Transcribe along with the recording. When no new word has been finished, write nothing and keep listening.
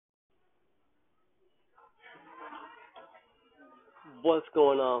What's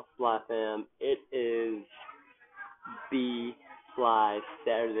going on, Fly Fam? It is B Fly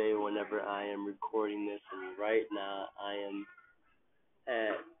Saturday whenever I am recording this, and right now I am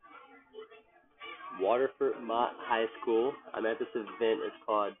at Waterford Mott High School. I'm at this event. It's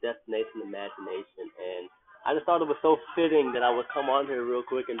called Destination Imagination, and I just thought it was so fitting that I would come on here real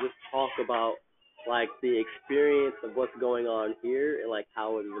quick and just talk about like the experience of what's going on here and like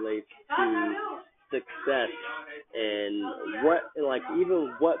how it relates to success and what and like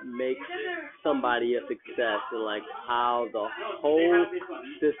even what makes somebody a success and like how the whole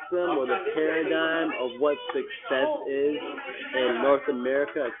system or the paradigm of what success is in North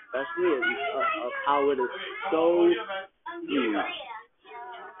America especially is of how it is so huge.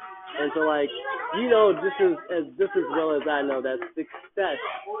 And so like just as well as I know that success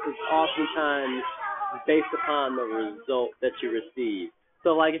is oftentimes based upon the result that you receive.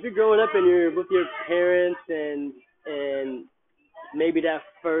 So like if you're growing up and you're with your parents and maybe that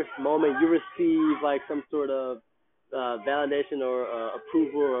first moment you receive like some sort of validation or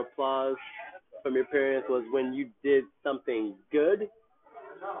approval or applause from your parents was when you did something good.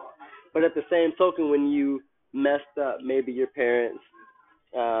 But at the same token, when you messed up, maybe your parents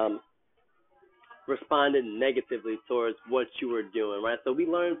um, responded negatively towards what you were doing, right? So we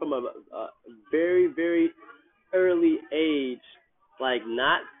learn from a very, very early age, like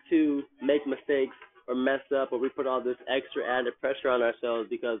not to make mistakes or mess up, or we put all this extra added pressure on ourselves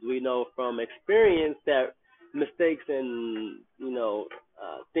because we know from experience that mistakes and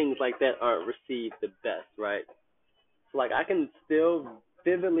things like that aren't received the best, right? So like I can still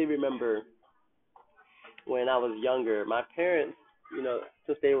vividly remember when I was younger, my parents,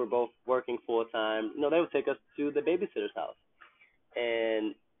 since they were both working full time, they would take us to the babysitter's house.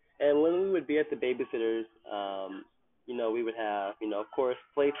 And when we would be at the babysitters, we would have, of course,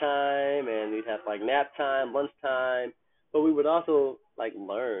 playtime and we'd have like nap time, lunchtime, but we would also like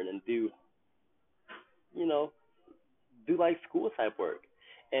learn and you know, do like school type work.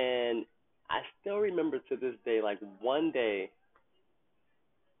 And I still remember to this day, like one day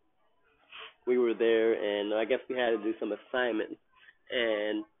we were there and I guess we had to do some assignments.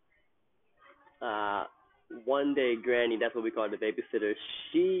 And uh, one day, Granny, that's what we call the babysitter,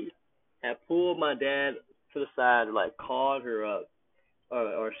 she had pulled my dad to the side, like called her up,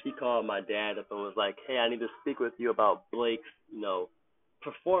 or she called my dad up and was like, "Hey, I need to speak with you about Blake's,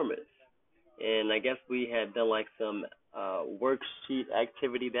 performance." And I guess we had done like some worksheet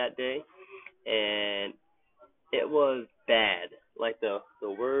activity that day, and it was bad. Like the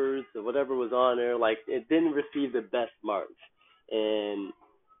words or whatever was on there, like it didn't receive the best marks. And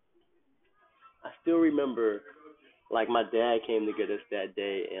I still remember like my dad came to get us that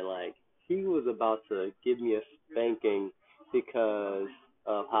day and like he was about to give me a spanking because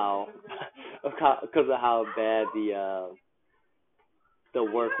of how because of how bad the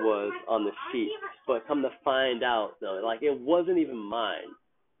work was on the sheet. But come to find out though, like it wasn't even mine.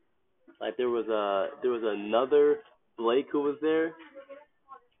 Like there was another Blake who was there,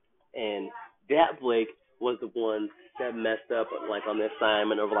 and that Blake was the one that messed up like on the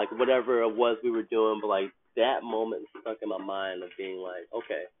assignment or like whatever it was we were doing. But like that moment stuck in my mind of being like,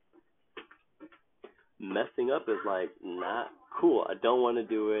 okay, messing up is like not cool. I don't want to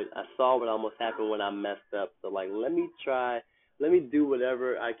do it. I saw what almost happened when I messed up. So like let me do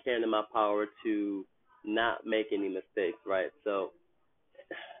whatever I can in my power to not make any mistakes, right? So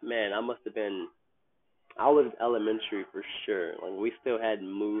man, I was elementary for sure. Like we still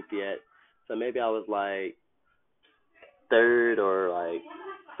hadn't moved yet. So maybe I was like third or like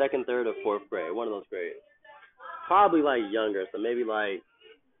second, third or fourth grade, one of those grades. Probably like younger, so maybe like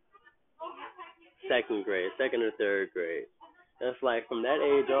second grade, second or third grade. And it's like from that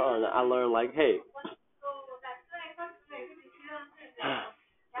age on, I learned like, hey,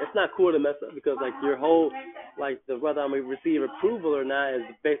 it's not cool to mess up because like your whole like the whether I'm gonna receive approval or not is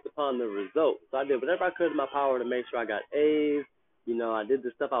based upon the result. So I did whatever I could in my power to make sure I got A's. I did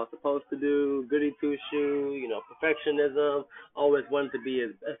the stuff I was supposed to do, goody two shoe, perfectionism, always wanted to be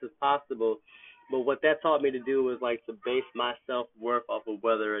as best as possible. But what that taught me to do was like to base my self worth off of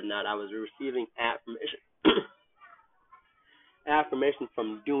whether or not I was receiving affirmation affirmation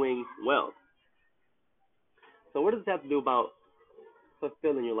from doing well. So what does that have to do about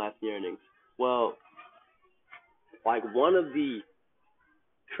fulfilling your life's yearnings? Well, like one of the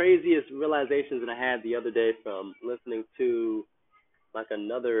craziest realizations that I had the other day from listening to like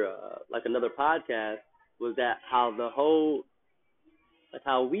another podcast was that how the whole like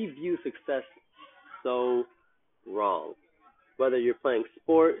how we view success so wrong. Whether you're playing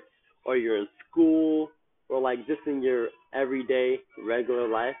sports or you're in school or like just in your everyday regular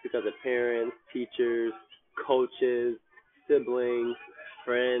life because of parents, teachers, coaches, siblings,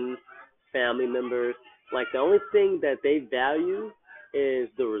 friends, family members. Like the only thing that they value is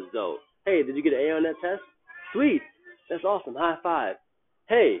the result. Hey, did you get an A on that test? Sweet. That's awesome. High five.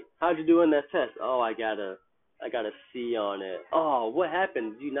 Hey, how'd you do in that test? Oh, I got a C on it. Oh, what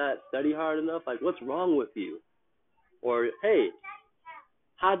happened? Did you not study hard enough? Like, what's wrong with you? Or, hey,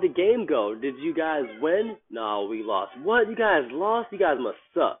 how'd the game go? Did you guys win? No, we lost. What? You guys lost? You guys must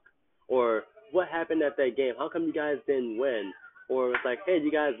suck. Or, what happened at that game? How come you guys didn't win? Or it's like, hey,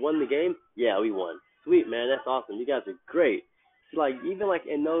 you guys won the game? Yeah, we won. Sweet, man. That's awesome. You guys are great. It's like, even like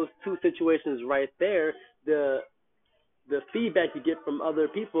in those two situations right there, the feedback you get from other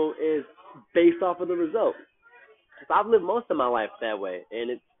people is based off of the result. So I've lived most of my life that way,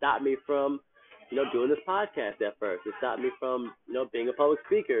 and it stopped me from, doing this podcast at first. It stopped me from, being a public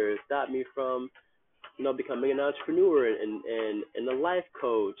speaker. It stopped me from, becoming an entrepreneur and a life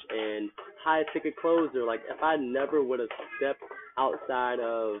coach and high ticket closer. Like if I never would have stepped outside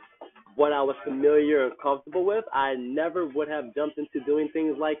of what I was familiar and comfortable with, I never would have jumped into doing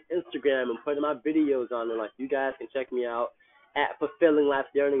things like Instagram and putting my videos on there. Like you guys can check me out at Fulfilling Life's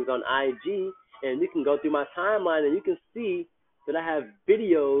Yearnings on IG, and you can go through my timeline and you can see that I have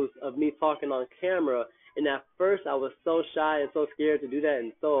videos of me talking on camera. And at first I was so shy and so scared to do that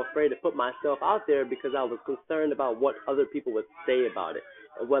and so afraid to put myself out there because I was concerned about what other people would say about it,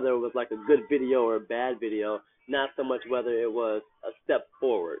 whether it was like a good video or a bad video, not so much whether it was a step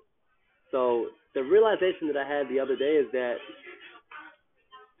forward. So the realization that I had the other day is that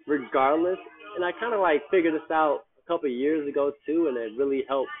regardless, and I kind of like figured this out a couple of years ago too, and it really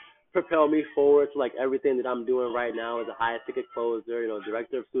helped propel me forward to like everything that I'm doing right now as a high ticket closer,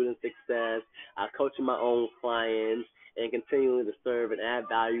 director of student success, coaching my own clients, and continuing to serve and add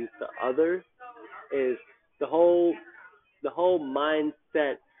value to others. Is the whole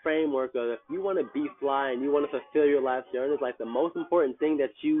mindset framework of if you want to be fly and you want to fulfill your life's journey, like the most important thing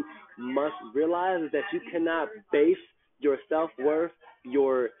that you must realize is that you cannot base your self-worth,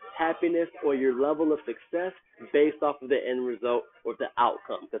 your happiness, or your level of success based off of the end result or the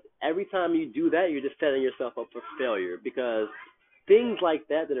outcome. Because every time you do that, you're just setting yourself up for failure, because things like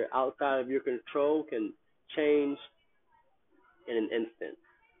that are outside of your control can change in an instant,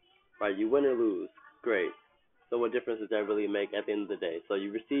 right? You win or lose, great. So what difference does that really make at the end of the day? So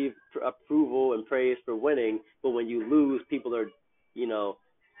you receive approval and praise for winning, but when you lose, people are,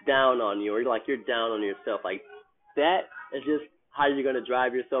 down on you, or you're down on yourself. Like that is just how you're going to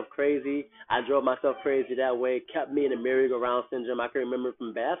drive yourself crazy. I drove myself crazy that way. It kept me in a merry-go-round syndrome. I can remember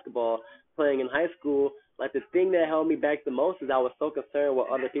from basketball playing in high school, like the thing that held me back the most is I was so concerned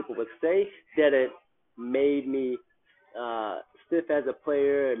what other people would say that it made me stiff as a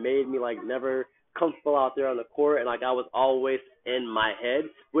player. It made me like never comfortable out there on the court, and like I was always in my head,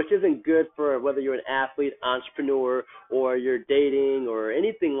 which isn't good for whether you're an athlete, entrepreneur, or you're dating or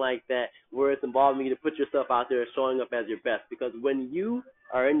anything like that, where it's involving you to put yourself out there showing up as your best. Because when you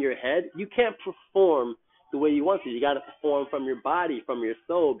are in your head, you can't perform the way you want to. You got to perform from your body, from your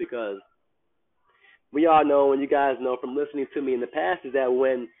soul, because we all know, and you guys know from listening to me in the past, is that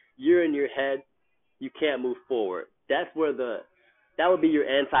when you're in your head, you can't move forward. That would be your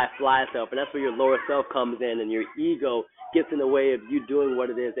anti-fly self, and that's where your lower self comes in, and your ego gets in the way of you doing what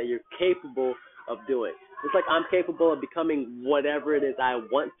it is that you're capable of doing. It's like I'm capable of becoming whatever it is I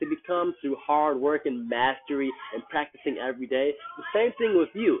want to become through hard work and mastery and practicing every day. The same thing with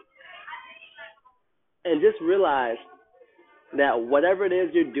you. And just realize that whatever it is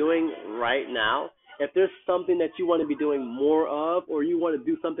you're doing right now, if there's something that you want to be doing more of, or you want to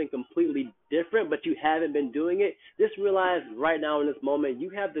do something completely different but you haven't been doing it, just realize right now in this moment you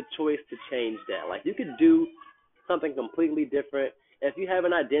have the choice to change that. Like you could do something completely different. If you have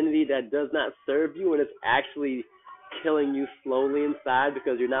an identity that does not serve you and it's actually killing you slowly inside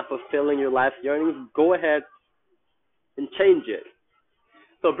because you're not fulfilling your life's yearnings, go ahead and change it.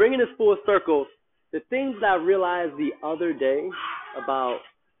 So bringing this full circle, the things that I realized the other day about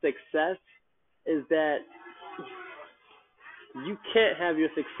success is that you can't have your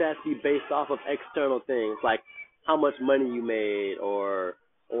success be based off of external things like how much money you made, or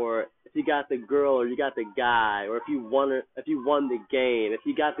if you got the girl or you got the guy, or if you won the game, if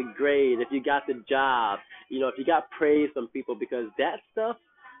you got the grade, if you got the job, if you got praise from people, because that stuff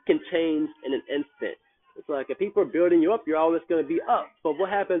can change in an instant. It's like if people are building you up, you're always going to be up. But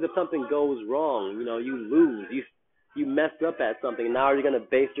what happens if something goes wrong? You lose. You mess up at something. Now you're going to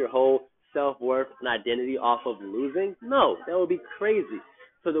base your whole self-worth and identity off of losing? No, that would be crazy.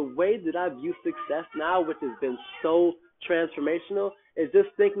 So the way that I view success now, which has been so transformational, is just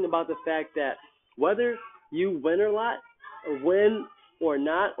thinking about the fact that whether you win or or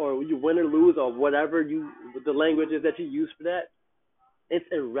not, or you win or lose, or whatever the language is that you use for that, it's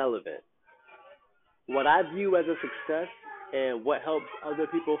irrelevant. What I view as a success and what helps other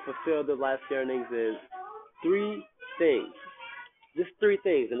people fulfill their life yearnings is three things. Just three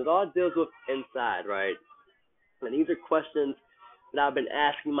things, and it all deals with inside, right? And these are questions that I've been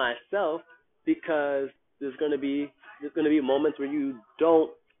asking myself because there's gonna be moments where you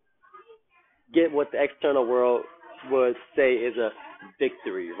don't get what the external world would say is a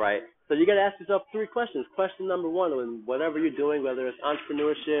victory, right? So you got to ask yourself three questions. Question number one, when whatever you're doing, whether it's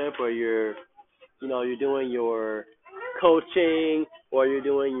entrepreneurship or you're doing your coaching or you're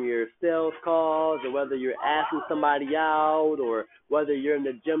doing your sales calls or whether you're asking somebody out or whether you're in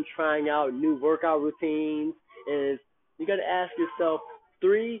the gym trying out new workout routines, is you got to ask yourself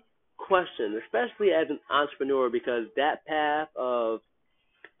three questions, especially as an entrepreneur, because that path of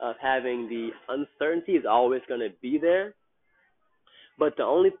having the uncertainty is always going to be there. But the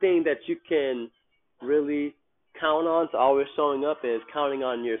only thing that you can really count on to always showing up is counting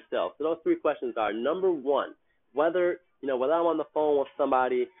on yourself. So those three questions are: number one, whether I'm on the phone with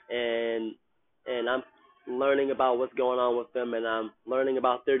somebody and I'm learning about what's going on with them and I'm learning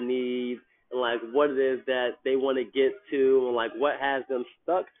about their needs and like what it is that they want to get to and like what has them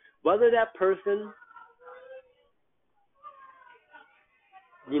stuck, whether that person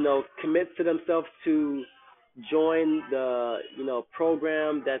commit to themselves to join the,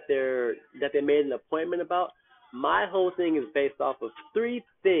 program that they made an appointment about. My whole thing is based off of three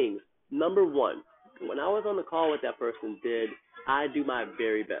things. Number one, when I was on the call with that person, did I do my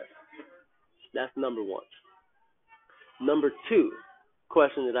very best? That's number one. Number two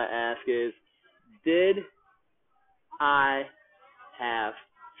question that I ask is, did I have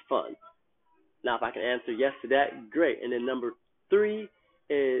fun? Now, if I can answer yes to that, great. And then number three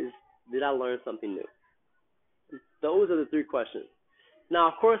is, did I learn something new? Those are the three questions. Now,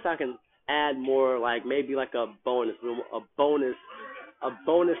 of course, I can add more, like maybe like a bonus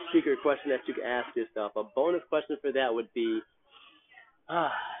secret question that you can ask yourself. A bonus question for that would be,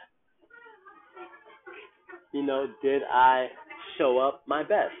 ah, did I show up my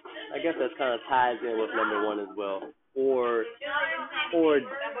best? I guess that kind of ties in with number one as well. Or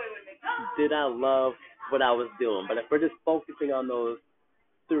did I love what I was doing? But if we're just focusing on those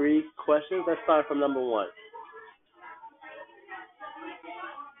three questions, let's start from number one.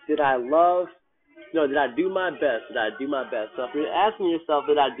 Did I love, did I do my best? Did I do my best? So if you're asking yourself,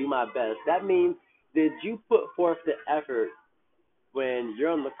 did I do my best? That means, did you put forth the effort when you're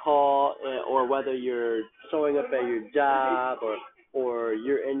on the call, or whether you're showing up at your job, or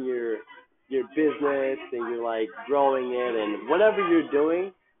you're in your business and you're like growing it, and whatever you're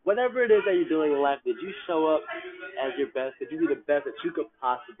doing, whatever it is that you're doing in life, did you show up as your best? Did you do the best that you could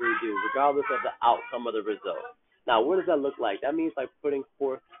possibly do, regardless of the outcome of the result? Now, what does that look like? That means like putting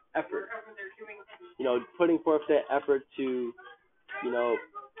forth effort. Putting forth that effort to,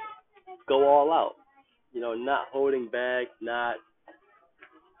 go all out. Not holding back, not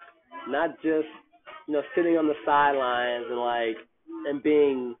just sitting on the sidelines and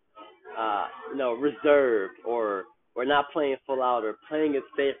being reserved or not playing full out or playing it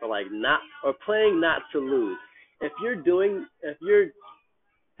safe or playing not to lose. If you're doing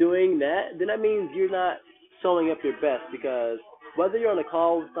that, then that means you're not showing up your best, because whether you're on a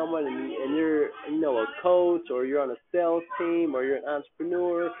call with someone and you're a coach, or you're on a sales team, or you're an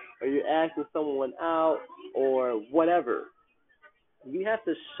entrepreneur, or you're asking someone out or whatever, you have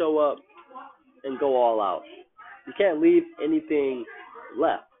to show up and go all out. You can't leave anything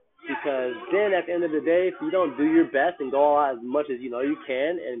left, because then at the end of the day, if you don't do your best and go all out as much as you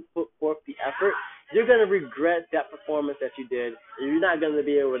can and put forth the effort, you're going to regret that performance that you did, and you're not going to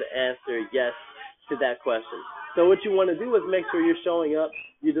be able to answer yes to that question. So what you want to do is make sure you're showing up,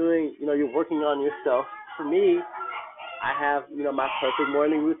 you're doing, you're working on yourself. For me, I have, my perfect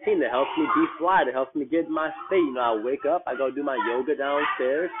morning routine that helps me be fly, that helps me get in my state. I wake up, I go do my yoga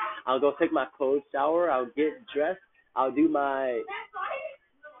downstairs, I'll go take my cold shower, I'll get dressed, I'll do my,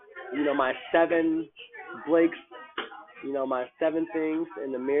 my seven Blake's, my seven things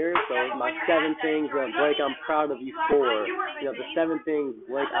in the mirror. So my seven things that, Blake, I'm proud of you for. The seven things,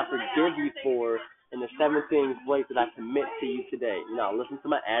 Blake, I forgive you for. And the seven things, Blake, that I commit to you today. Listen to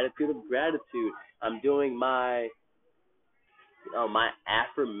my attitude of gratitude. I'm doing my my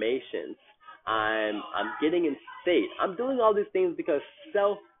affirmations. I'm getting in state. I'm doing all these things because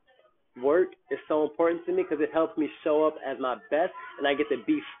self work is so important to me, because it helps me show up as my best, and I get to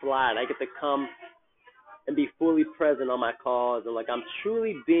be fly. I get to come and be fully present on my calls, and I'm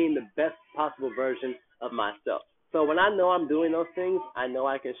truly being the best possible version of myself. So when I know I'm doing those things, I know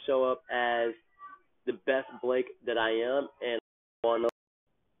I can show up as the best Blake that I am, and on.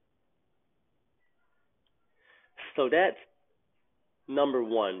 So that's number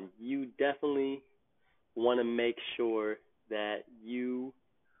one. You definitely want to make sure that you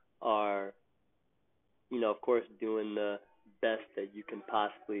are, of course, doing the best that you can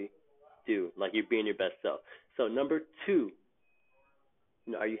possibly do. Like you're being your best self. So number two,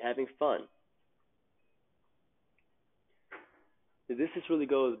 are you having fun? This just really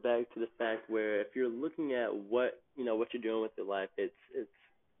goes back to the fact where if you're looking at what you're doing with your life, it's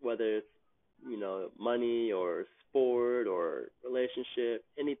whether it's money or sport or relationship,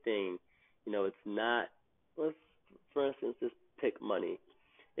 anything, it's not. Let's for instance just pick money.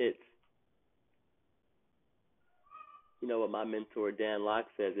 It's what my mentor Dan Locke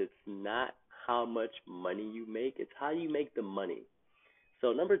says. It's not how much money you make; it's how you make the money.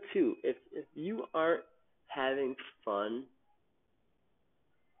 So number two, if you aren't having fun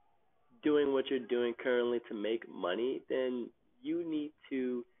doing what you're doing currently to make money, then you need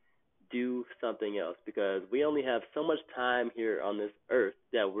to do something else because we only have so much time here on this earth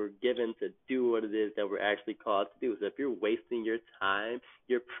that we're given to do what it is that we're actually called to do. So if you're wasting your time,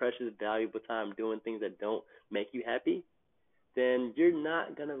 your precious, valuable time doing things that don't make you happy, then you're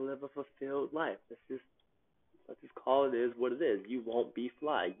not gonna live a fulfilled life. Let's just call it is what it is. You won't be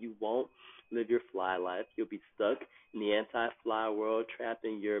fly. You won't live your fly life. You'll be stuck in the anti-fly world, trapped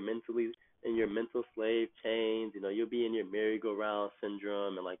in your mental slave chains. You'll be in your merry-go-round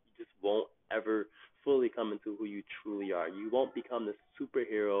syndrome, and like you just won't ever fully come into who you truly are. You won't become the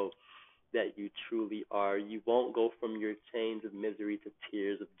superhero that you truly are. You won't go from your chains of misery to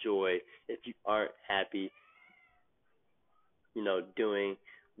tears of joy if you aren't happy doing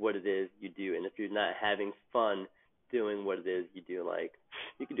what it is you do. And if you're not having fun doing what it is you do, like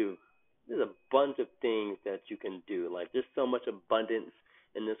you can do, there's a bunch of things that you can do. Like there's so much abundance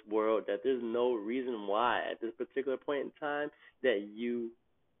in this world that there's no reason why at this particular point in time that you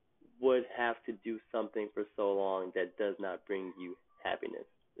would have to do something for so long that does not bring you happiness.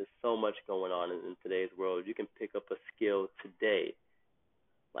 There's so much going on in today's world. You can pick up a skill today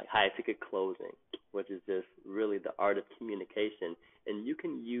like high ticket closing, which is just really the art of communication. And you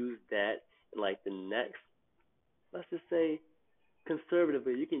can use that in like the next, let's just say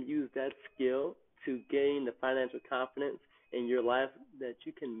conservatively, you can use that skill to gain the financial confidence in your life that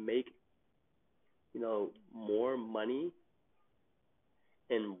you can make, more money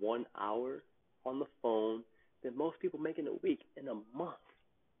in 1 hour on the phone than most people make in a week, in a month,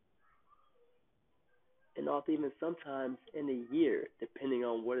 and also even sometimes in a year, depending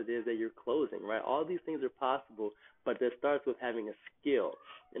on what it is that you're closing, right? All these things are possible, but that starts with having a skill,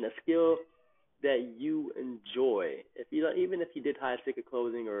 and a skill that you enjoy. If you don't, even if you did high ticket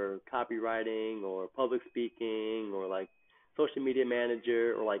closing or copywriting or public speaking or like social media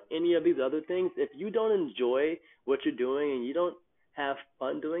manager or like any of these other things, if you don't enjoy what you're doing and you don't have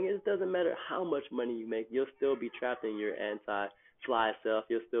fun doing it, it doesn't matter how much money you make, you'll still be trapped in your anti-fly self.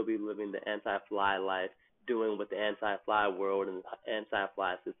 You'll still be living the anti-fly life, doing what the anti-fly world and the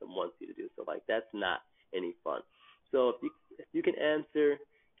anti-fly system wants you to do. So like that's not any fun. So if you can answer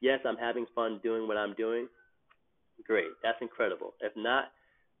yes, I'm having fun doing what I'm doing, great. That's incredible. If not,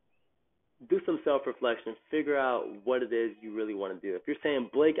 do some self reflection. Figure out what it is you really want to do. If you're saying,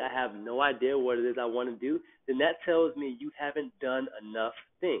 Blake, I have no idea what it is I want to do, then that tells me you haven't done enough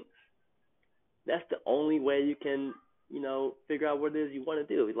things. That's the only way you can, figure out what it is you want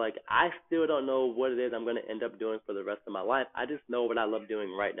to do. Like, I still don't know what it is I'm going to end up doing for the rest of my life. I just know what I love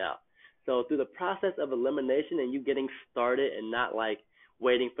doing right now. So, through the process of elimination and you getting started and not like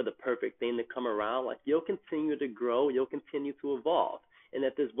waiting for the perfect thing to come around, like, you'll continue to grow, you'll continue to evolve. And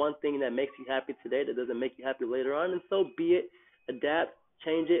if there's one thing that makes you happy today that doesn't make you happy later on, then so be it. Adapt,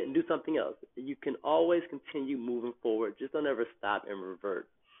 change it, and do something else. You can always continue moving forward. Just don't ever stop and revert.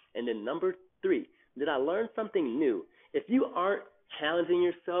 And then number three, did I learn something new? If you aren't challenging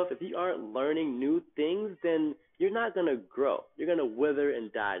yourself, if you aren't learning new things, then you're not gonna grow. You're gonna wither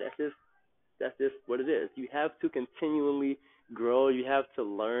and die. That's just what it is. You have to continually grow. You have to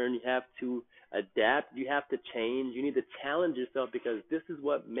learn. You have to adapt. You have to change. You need to challenge yourself because this is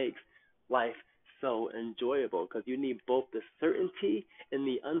what makes life so enjoyable because you need both the certainty and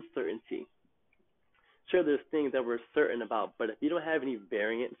the uncertainty. Sure, there's things that we're certain about, but if you don't have any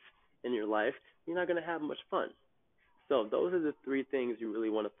variance in your life, you're not going to have much fun. So those are the three things you really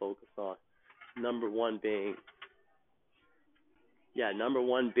want to focus on. Number one being, number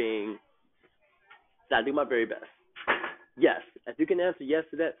one being, I do my very best. Yes, if you can answer yes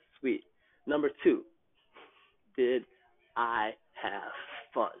to that, sweet. Number two, did I have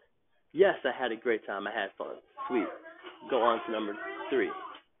fun? Yes, I had a great time. I had fun. Sweet. Go on to number three.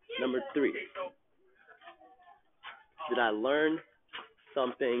 Number three, did I learn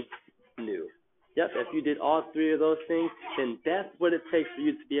something new. Yep, if you did all three of those things, then that's what it takes for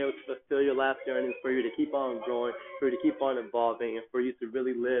you to be able to fulfill your life's earnings, for you to keep on growing, for you to keep on evolving, and for you to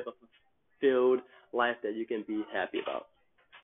really live a fulfilled life that you can be happy about.